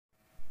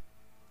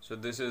So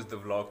this is the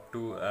vlog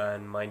 2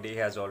 and my day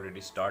has already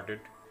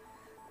started.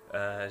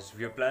 As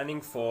we are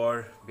planning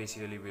for,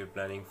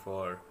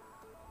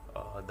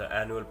 the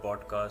annual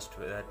podcast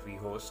that we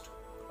host.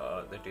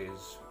 That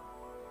is,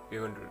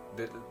 we're going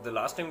to, the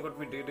last time what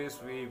we did is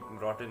we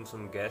brought in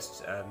some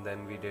guests and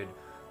then we did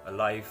a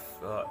live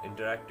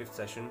interactive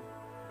session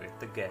with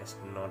the guest,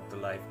 not the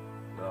live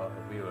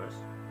viewers,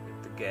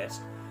 with the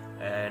guest,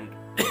 and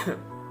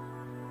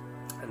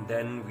and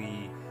then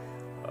we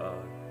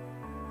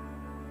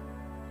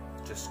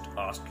just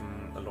asked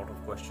him a lot of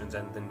questions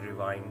and then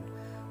rewind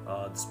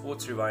the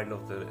sports rewind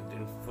of the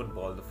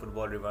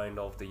football rewind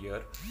of the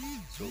year.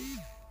 So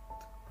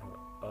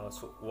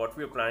what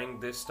we're planning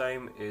this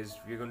time is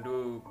we're going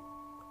to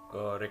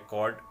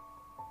record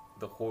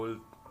the whole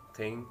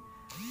thing,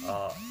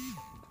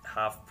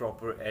 have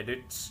proper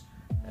edits,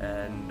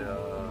 and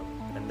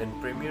then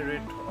premiere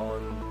it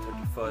on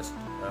 31st.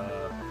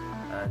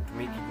 And to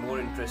make it more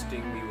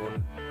interesting, we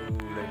want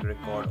to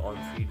record on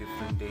 3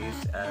 different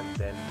days and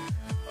then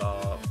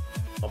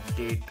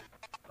update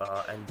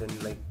and then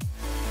keep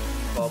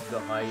up the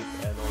hype,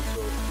 and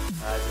also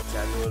as a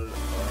annual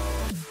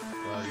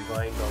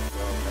rewind of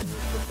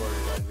annual football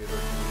rewind, we're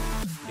going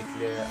to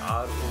declare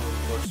our own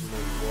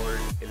personal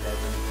World 11,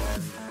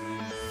 and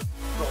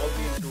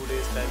probably in 2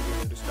 days time we're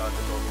going to start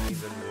the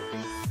nominees and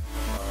voting,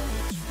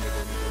 which we're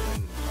going to do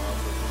in our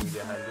social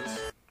media handles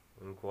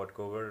in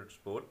Quadcover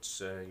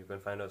Sports. You can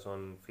find us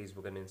on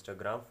Facebook and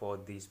Instagram for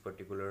these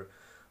particular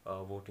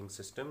voting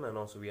system, and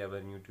also we have a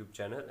YouTube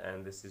channel,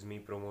 and this is me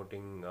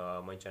promoting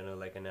my channel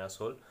like an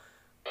asshole.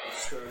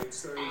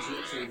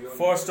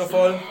 First of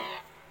all,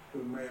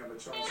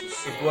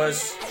 it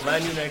was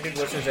Man United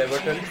versus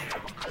Everton.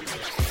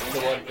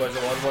 It was a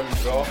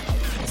 1-1 draw.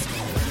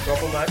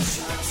 Proper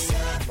match.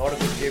 Not a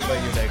good game by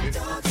United.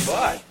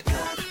 But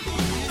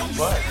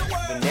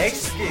the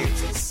next game,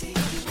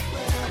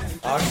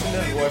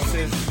 Arsenal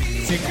versus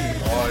City,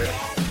 or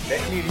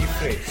let me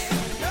rephrase,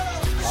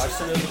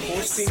 Arsenal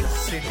hosting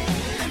City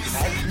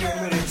at the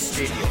Emirates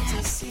Stadium,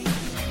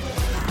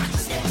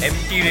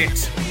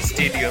 Emirates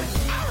Stadium,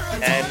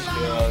 and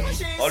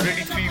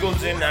already 3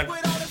 goals in at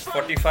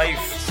 45.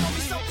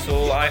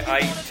 So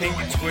I think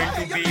it's going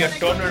to be a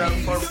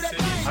turnaround for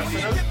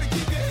Arsenal.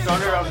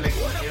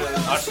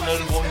 Arsenal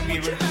won't be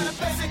able to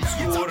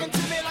score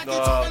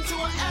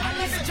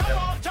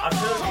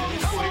Arsenal will be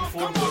scoring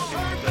 4 goals in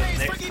the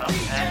next half,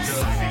 and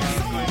City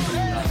is going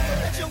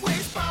to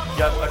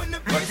but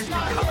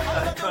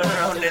turn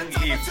around and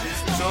leave.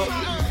 So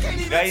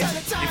guys,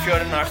 if you're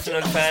an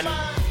Arsenal fan,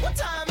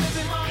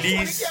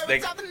 please,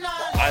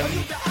 I'm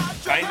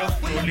kind of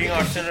trolling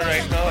Arsenal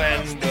right now,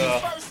 and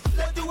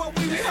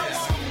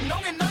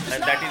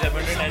that is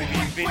evident, and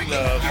we've been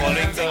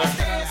following the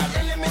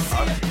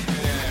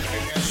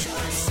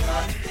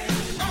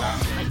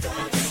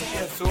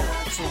so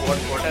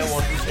what I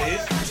want to say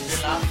is,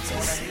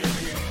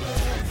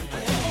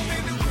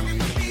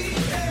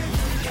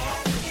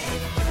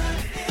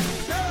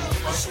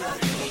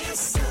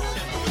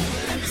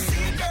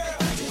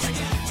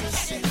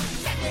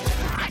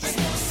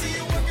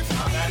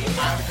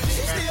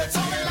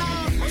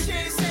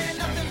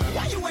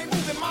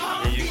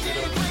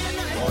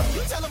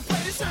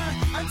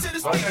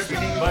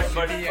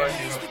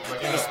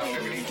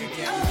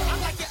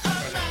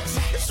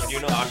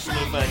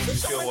 Arsenal fans,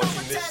 if you're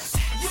watching this,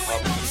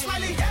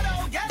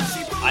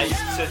 I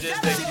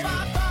suggest that you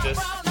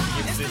just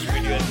skip this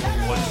video and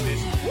watch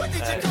this,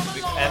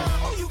 and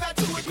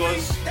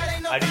because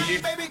I really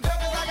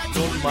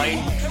don't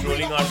mind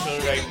trolling Arsenal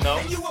right now,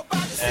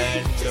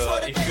 and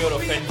if you're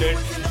offended,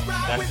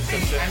 that's a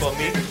success for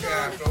me.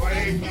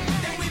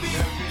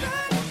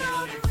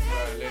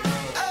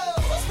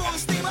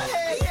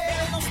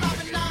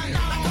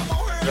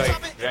 Right.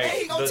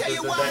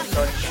 That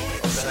touch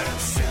of the hand.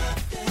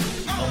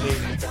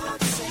 Amazing.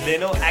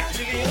 Leno,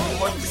 actually,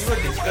 what we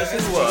were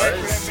discussing was.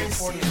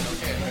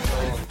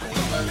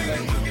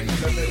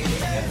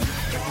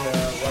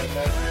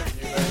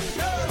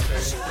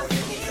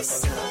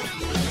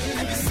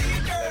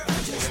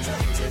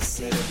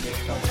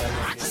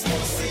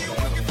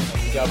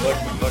 Yeah, but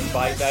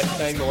by that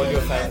time, all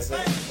your fans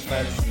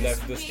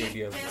left the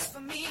stadium.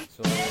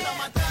 So I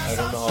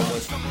don't know how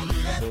much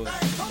those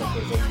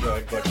suckers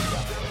enjoyed, but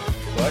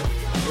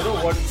you know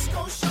what?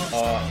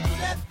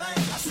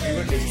 We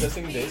were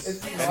discussing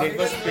this, and it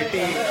was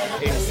pretty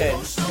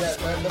intense. The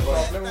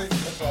problem is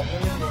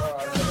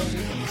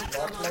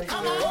not like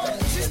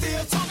she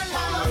still talking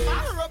loud.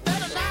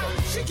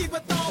 She keep a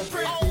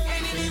thumbprint.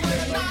 Ain't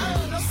even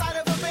no side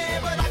of a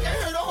man, but I can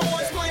hear the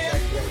horns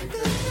playing.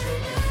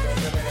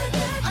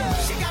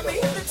 She got me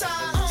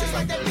hypnotized, just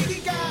like that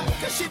Biggie guy.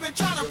 Cause she been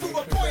trying to prove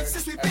a point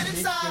since we been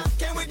inside.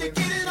 Can't wait to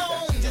get it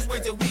on. Just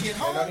wait till we get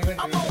home.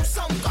 I'm on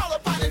some call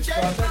up on the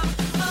jet.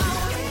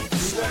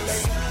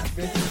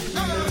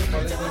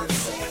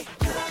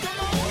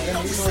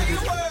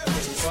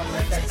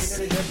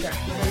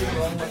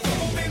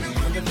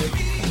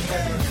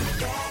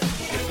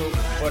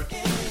 But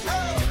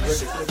we were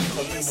discussing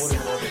something more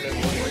important and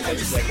more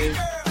intense, that is,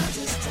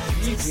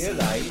 we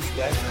realized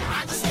that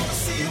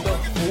in the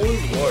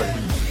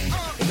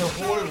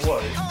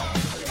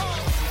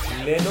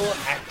Leno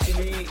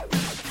actually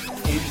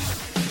is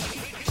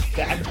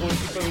that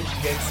goalkeeper who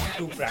gets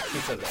to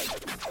practice a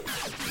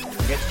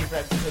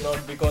lot.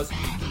 Because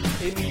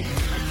in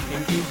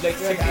teams like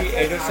City,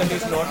 Ederson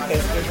is not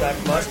tested that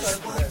much.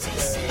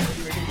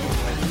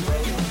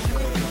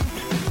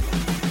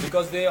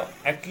 Because they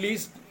at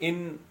least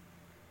in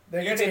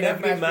each and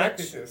every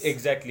match,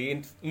 exactly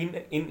in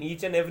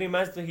each and every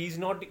match, he's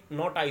not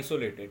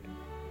isolated.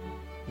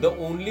 The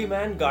only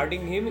man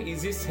guarding him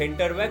is his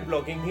centre back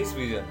blocking his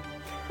vision.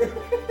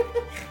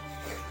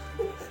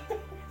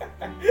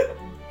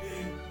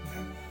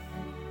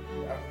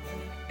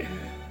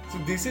 So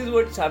this is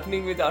what's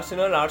happening with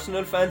Arsenal.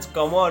 Arsenal fans,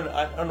 come on!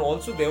 And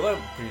also there were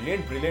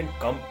brilliant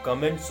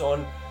comments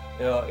on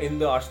in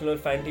the Arsenal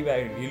fan TV.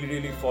 I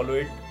really follow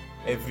it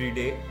every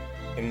day,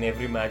 in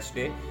every match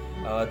day.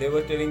 They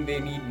were telling they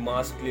need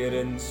mass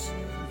clearance.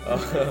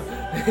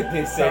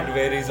 They said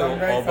where is Oba?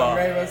 Some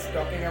guy was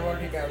talking about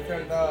he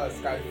cancelled the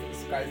Sky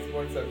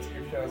Sports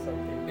subscription or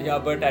something. Yeah,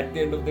 but at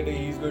the end of the day,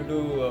 he's going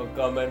to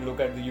come and look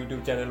at the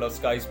YouTube channel of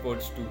Sky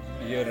Sports to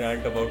hear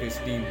rant about his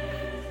team.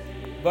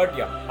 But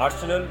yeah,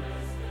 Arsenal,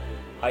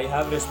 I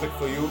have respect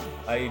for you.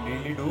 I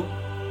really do.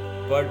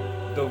 But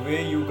the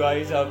way you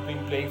guys have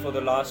been playing for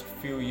the last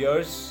few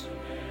years,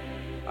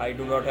 I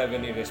do not have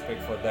any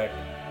respect for that.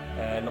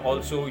 And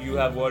also, you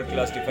have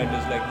world-class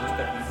defenders like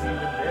Mustafi. Is he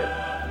even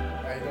there?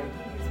 I don't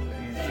think he's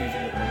playing. Is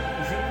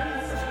he in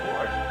the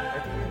squad? I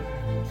think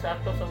he's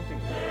sacked or something.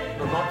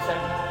 No, not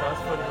sacked, he's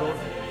transferred road.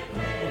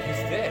 Oh,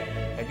 he's there.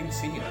 I didn't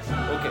see him.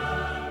 Okay.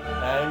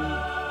 And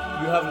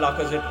you have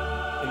Lacazette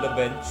in the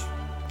bench.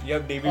 You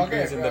have David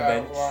Luiz in the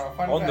bench.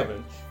 The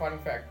bench. Fun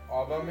fact,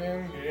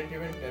 Aubameyang didn't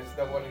even touch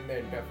the ball in the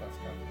entire first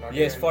half.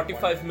 Yes,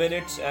 45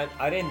 minutes and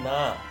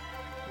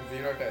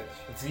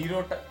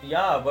Zero touch.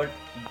 Yeah, but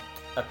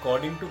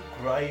according to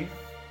Cruyff,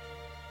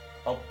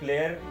 a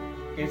player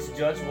is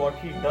judged what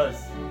he does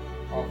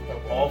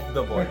off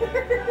the ball.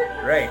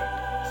 Right.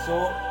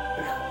 So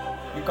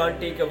you can't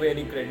take away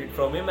any credit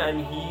from him,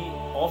 and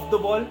off the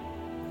ball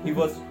he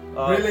was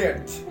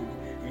brilliant.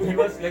 He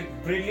was like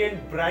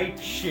brilliant, bright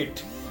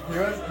shit. He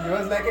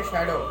was like a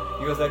shadow.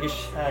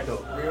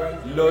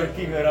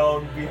 Lurking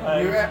around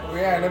behind. We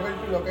were unable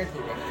to locate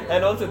him. Actually.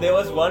 And also there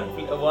was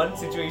one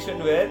situation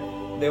where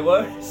there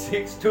were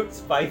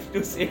 5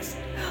 to 6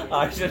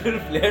 Arsenal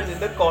players in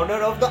the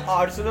corner of the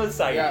Arsenal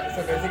side. Yeah,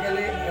 so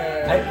basically...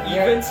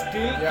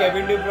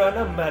 Kevin De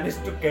Bruyne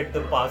managed to get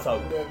the pass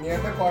out. Near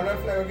the corner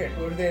flag, okay,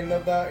 towards the end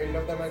of the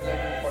match,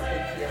 like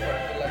 43 or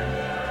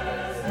 44.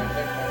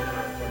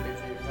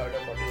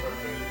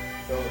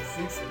 So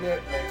 6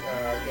 players, like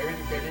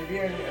KDB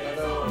and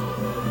another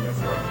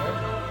person,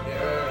 they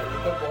were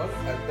with the ball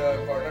at the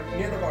corner,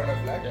 near the corner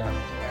flag. Yeah.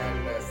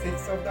 And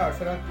 6 of the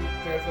Arsenal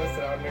players were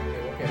surrounded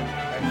them, okay.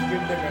 And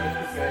still they managed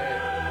to play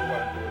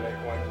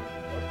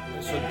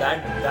 1-2. So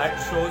that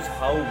shows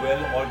how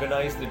well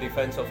organized the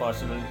defense of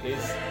Arsenal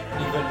is,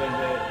 even when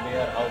they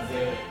are out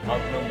there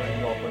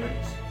outnumbering the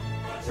opponents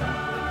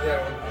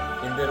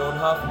in their own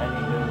half and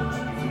in their own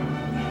city.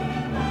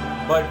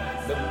 But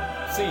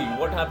see,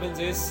 what happens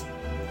is,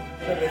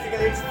 so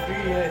basically it's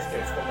free real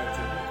estate for Man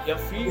City. Yeah,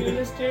 free real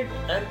estate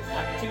and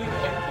actually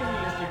empty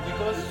real estate,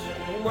 because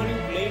whom are you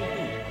playing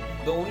to?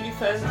 The only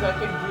fans I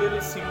can hear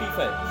is City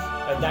fans,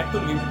 and that too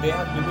they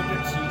have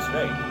limited seats,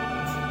 right?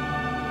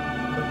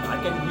 But I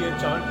can hear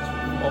chants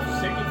of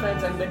City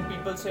fans, and then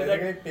people say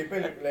that people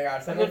like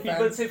Arsenal and then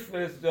people fans, say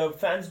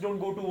fans don't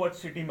go to watch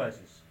City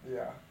matches.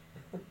 Yeah.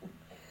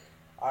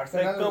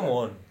 Arsenal. Like, come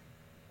on.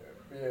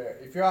 Yeah,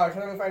 if you're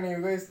Arsenal fan,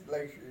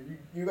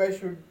 you guys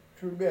should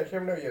be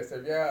ashamed of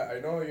yourself. Yeah, I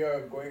know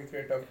you're going through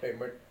a tough time,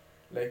 but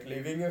like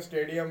leaving your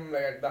stadium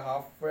like at the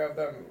halfway of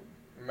the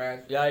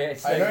match. Yeah,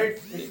 it's I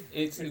like, know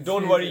it's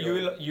don't worry,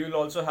 you'll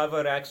also have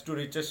a rags to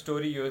riches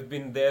story. You have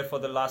been there for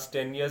the last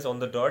 10 years on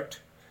the dot,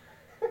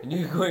 and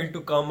you're going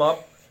to come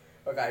up.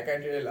 Okay, I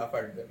can't really laugh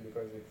at them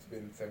because it's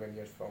been 7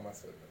 years for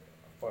us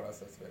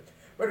as well.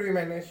 But we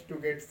managed to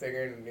get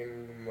second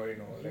in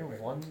Mourinho. You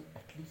won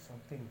at least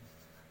something.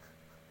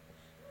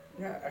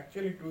 Yeah,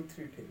 actually 2-3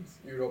 teams,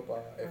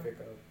 Europa, FA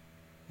Cup.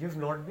 You've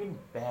not been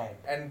bad.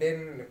 And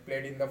then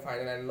played in the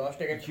final and lost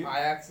against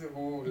Ajax,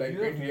 who beat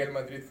Real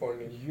Madrid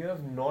 4-0. You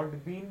have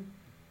not been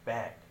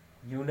bad.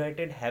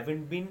 United have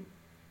been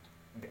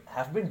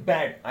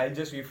bad. I'll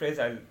just rephrase.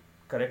 I'll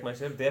correct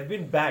myself. They have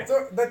been bad.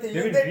 So the thing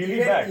is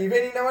that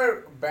even in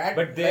our bad,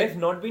 but they have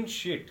not been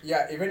shit.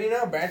 Yeah, even in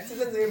our bad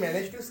seasons, we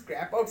managed to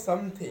scrap out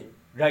something.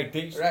 Right.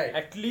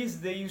 At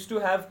least they used to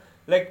have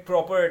like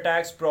proper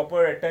attacks,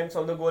 proper attempts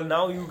on the goal.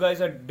 Now you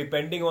guys are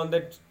depending on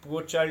that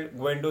poor child.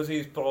 Guendouzi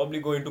is probably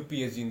going to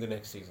PSG in the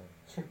next season.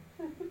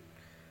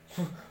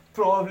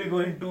 Probably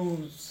going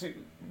to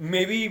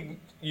maybe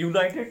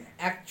United.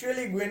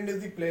 Actually,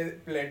 Guendouzi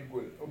played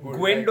good.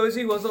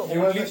 Guendouzi was the only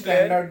player. He was a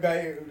standout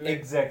guy.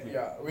 Exactly.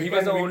 Yeah, he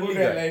was the only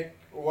guy.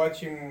 Watch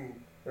him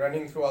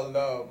running through all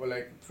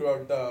the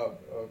throughout the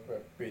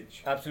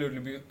pitch.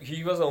 Absolutely,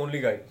 he was the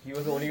only guy. He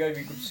was the only guy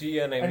we could see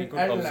and we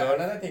could observe.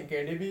 Another thing,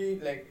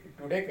 KDB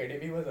today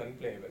KDB was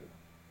unplayable.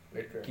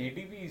 Literally.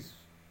 KDB is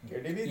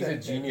KDB is He's a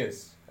that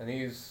genius, and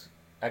he's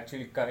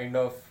actually kind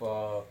of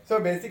So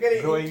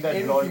basically, growing that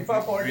in blonde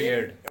FIFA 14,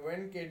 beard.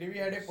 when KDB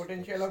had a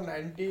potential of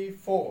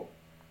 94,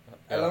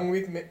 Yeah. along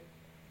with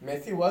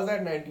Messi was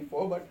at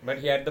 94, but But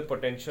he had the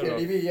potential of.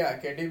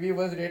 KDB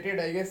was rated,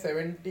 I guess,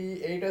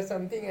 78 or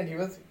something, and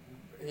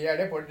he had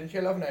a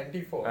potential of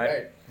 94,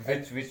 right?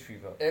 Which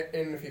FIFA?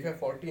 In FIFA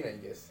 14, I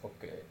guess.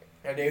 Okay.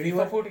 And FIFA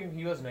everyone, 14,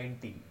 he was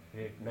 90.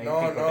 90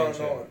 no,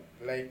 potential.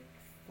 like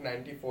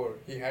 94.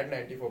 He had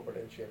 94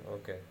 potential.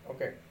 Okay.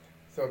 Okay.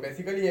 So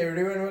basically,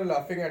 everyone was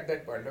laughing at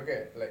that point.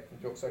 Okay, like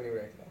jokes on you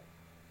right now.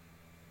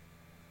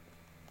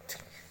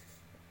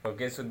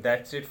 Okay, so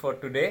that's it for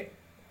today.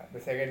 The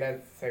second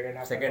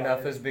half. Second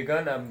half has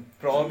begun. I'm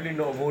probably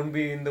won't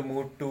be in the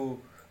mood to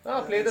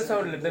play the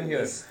sound. Let them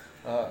hear.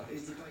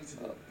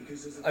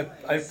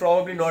 I'll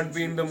probably not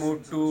be in the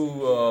mood to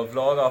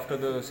vlog after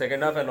the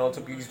second half, and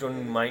also please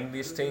don't mind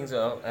these things,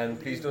 and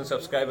please don't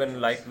subscribe and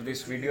like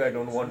this video. I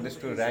don't want this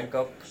to rank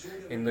up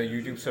in the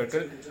YouTube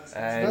circle,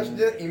 and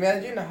Just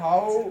imagine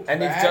how. it's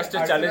bad just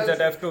a challenge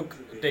that Arsenal's-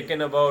 I've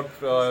taken about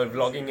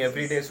vlogging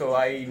every day. So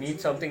I need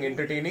something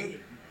entertaining,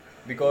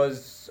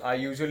 because I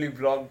usually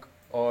vlog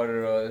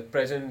or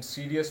present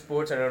serious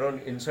sports, and I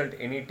don't insult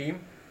any team.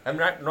 I'm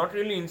not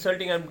really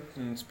insulting.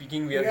 I'm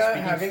speaking. We are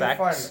speaking having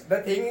facts. fun.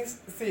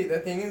 The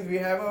thing is, we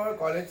have our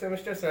college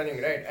semesters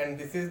running, right? And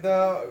this is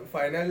the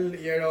final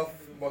year of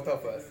both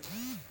of us.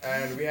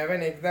 And we have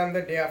an exam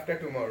the day after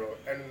tomorrow.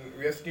 And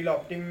we are still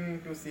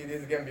opting to see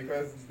this game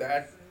because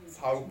that's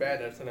how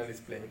bad Arsenal is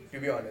playing, to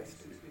be honest.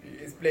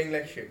 It's playing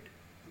like shit.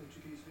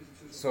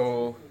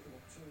 So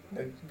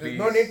There's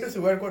no need to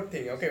sugarcoat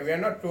thing, okay? We are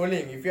not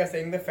trolling if you are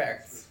saying the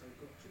facts.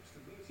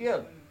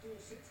 yeah,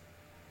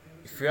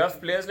 if you have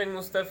players like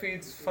Mustafi,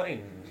 it's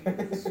fine.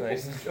 It's fine.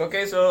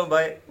 Okay, so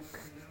bye.